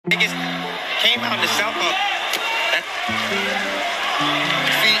Came out in the southpaw.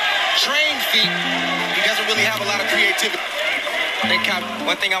 Feet, trained feet. He doesn't really have a lot of creativity.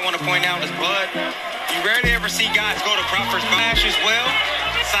 One thing I want to point out is Bud. You rarely ever see guys go to Crawford's bash as well.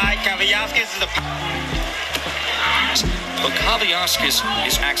 Side Kavaliauskas is a. But Kavaliauskas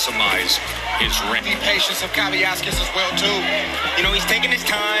is maximize his range. The patience of Kavaliauskas as well too. You know, he's taking his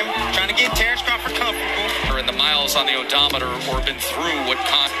time, trying to get Terence Crawford comfortable. And the miles on the odometer or been through what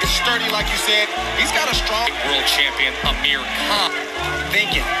It's sturdy, like you said. He's got a strong world champion Amir Khan.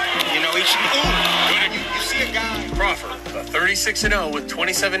 Thinking, you know, he should. Ooh, you see a guy. Crawford, a 36-0 with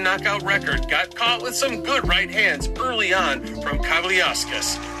 27 knockout record, got caught with some good right hands early on from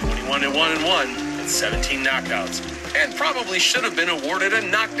Kavaliauskas, 21-1-1 and 17 knockouts, and probably should have been awarded a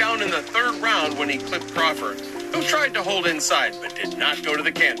knockdown in the third round when he clipped Crawford, who tried to hold inside but did not go to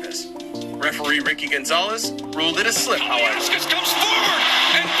the canvas. Referee Ricky Gonzalez ruled it a slip, however. Kavaliauskas comes forward,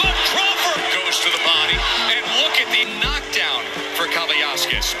 and Bud Crawford goes to the body, and look at the knockdown for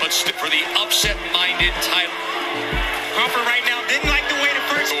Kavaliauskas, but for the upset-minded title. Crawford right now didn't like the way the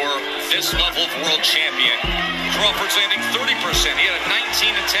first. For this level of world champion, Crawford's landing 30%. He had a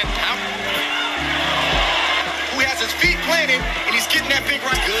 19-10 power. Who has his feet planted, and he's getting that big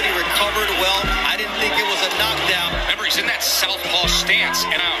right. Good, he recovered well. I didn't think it was a knockdown. Remember, he's in that southpaw stance,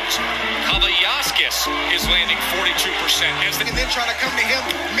 and Kavaliauskas is landing 42%. And then trying to come to him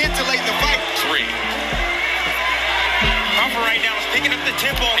mid to late in the fight. 3. Crawford right now is picking up the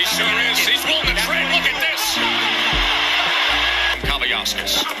tempo. He sure is. He's willing to trade. Look at this.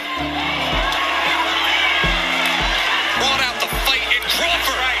 Kavaliauskas brought out the fight in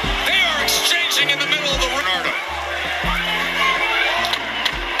Crawford. Right. They are exchanging in the middle of the Bernardo.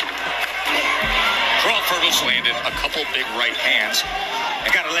 Crawford has landed a couple big right hands. I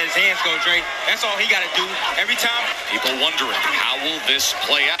gotta let his hands go, Dre. That's all he gotta do. Every time. People wondering, how will this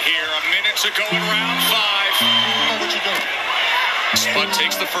play out? Here, a minute to go in round 5. What you doing? Spud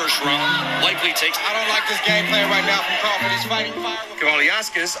takes the first round. Likely takes. I don't like this game plan right now from Crawford. He's fighting fire.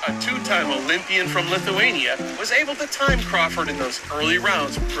 Kavaliauskas, a two-time Olympian from Lithuania, was able to time Crawford in those early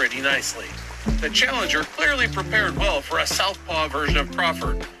rounds pretty nicely. The challenger clearly prepared well for a southpaw version of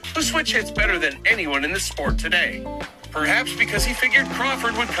Crawford, who switch hits better than anyone in the sport today. Perhaps because he figured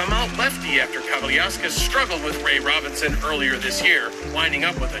Crawford would come out lefty after Kavaliauskas struggled with Ray Robinson earlier this year, winding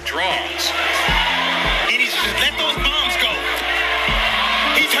up with a draw. He needs to just let those bombs go.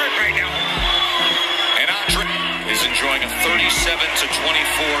 He's hurt right now. And Andre is enjoying a 37-24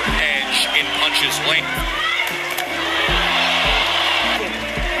 edge in punches length.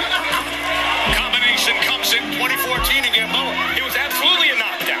 Combination comes in 2014 again. It was absolutely a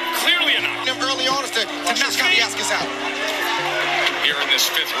knockdown. Clearly a knockdown. Early on is to knock Kavaliauskas out. Here in this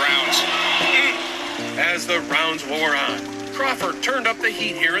 5th round. As the rounds wore on, Crawford turned up the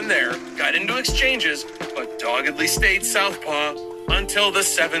heat here and there, got into exchanges, but doggedly stayed southpaw until the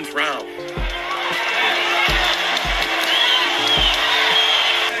 7th round.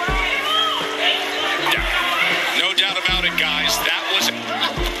 No doubt about it, guys. That was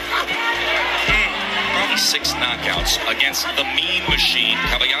probably 6 knockouts against the mean machine.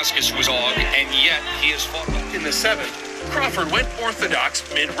 Kavaliauskas was dog, and yet he has fought. In the 7th, Crawford went orthodox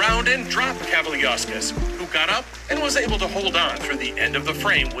mid-round and dropped Kavaliauskas, who got up and was able to hold on through the end of the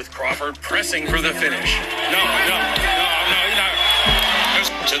frame with Crawford pressing for the finish. No, he's not.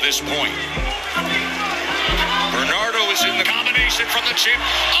 To this point, Bernardo is in the combination from the chin.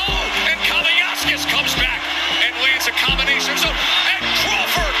 Oh, and Kavaliauskas comes back and lands a combination. So, and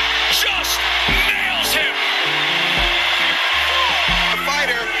Crawford just nails him. A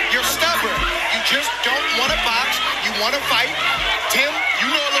fighter, you're stubborn. You just don't want to box. You want to fight. Tim, you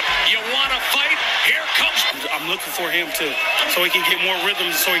know. You want to fight? Here comes. I'm looking for him so he can get more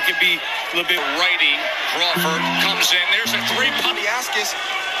rhythm, so he can be a little bit. Righty, Crawford comes in. There's a 3 pump. Kavaliauskas,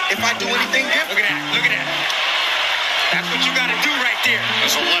 if I do anything different. Look at that. That's what you got to do right there.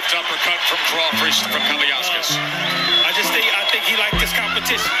 There's a left uppercut from Crawford from Kavaliauskas. I think he liked this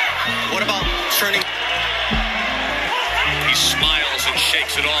competition. What about turning? He smiles and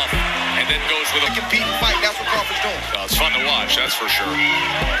shakes it off, and then goes with a Compete and fight. That's what Crawford's doing. Well, it's fun to watch, that's for sure.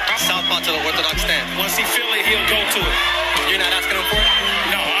 Southpaw to the orthodox stand. Once he feel it, he'll go to it. You're not asking him for it?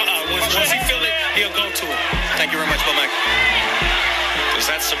 No, once he feel it, he'll go to it. Thank you very much, Bill Mack. Does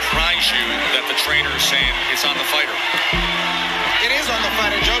that surprise you that the trainer is saying it's on the fighter? It is on the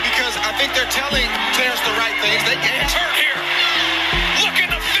fighter, Joe, because I think they're telling Terence the right things. It's hurt here. Looking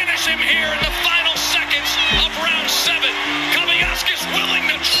to finish him here in the final seconds of round 7. Kavaliauskas willing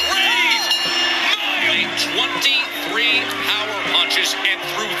to trade. 23 power punches and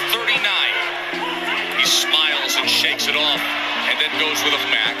threw 39. He smiles and shakes it off, and then and goes with a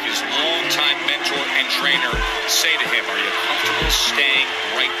Mac. His longtime mentor and trainer say to him, are you comfortable staying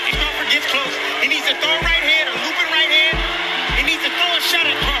right here? Crawford gets close. He needs to throw a right hand, a looping right hand. He needs to throw a shot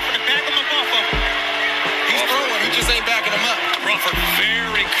at Crawford to back him up off of him. He's throwing. He just ain't backing him up. Crawford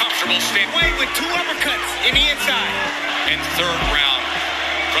very comfortable staying Wait with 2 uppercuts in the inside. in third round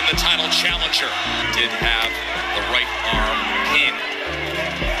from the title challenger. Did have the right arm in.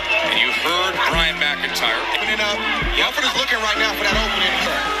 And you heard Brian McIntyre. Opening up. Crawford is looking right now for that opening.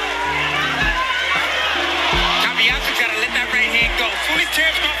 Kabiyasa's got to let that right hand go. As soon as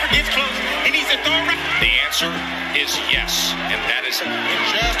Terence Crawford gets close, he needs to throw right. The answer is yes. And that is In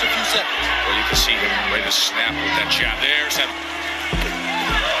just a few seconds. where you can see him ready to snap with that jab. There's that.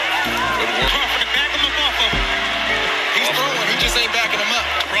 Good work. Crawford to back him up off of him. He's throwing. He just ain't backing him up.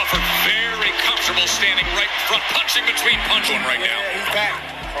 Crawford very comfortable standing right in front, punching between punches right now. He's back.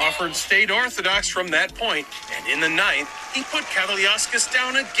 Crawford stayed orthodox from that point, and in the 9th, he put Kavaliauskas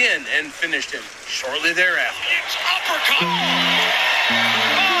down again and finished him shortly thereafter. It's uppercut.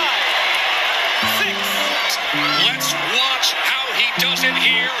 5, 6. Let's watch how he does it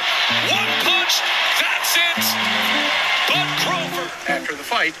here. One punch, that's it. But Crawford. After the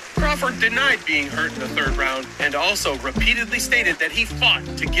fight, Crawford denied being hurt in the 3rd round and also repeatedly stated that he fought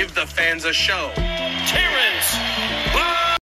to give the fans a show. Terence.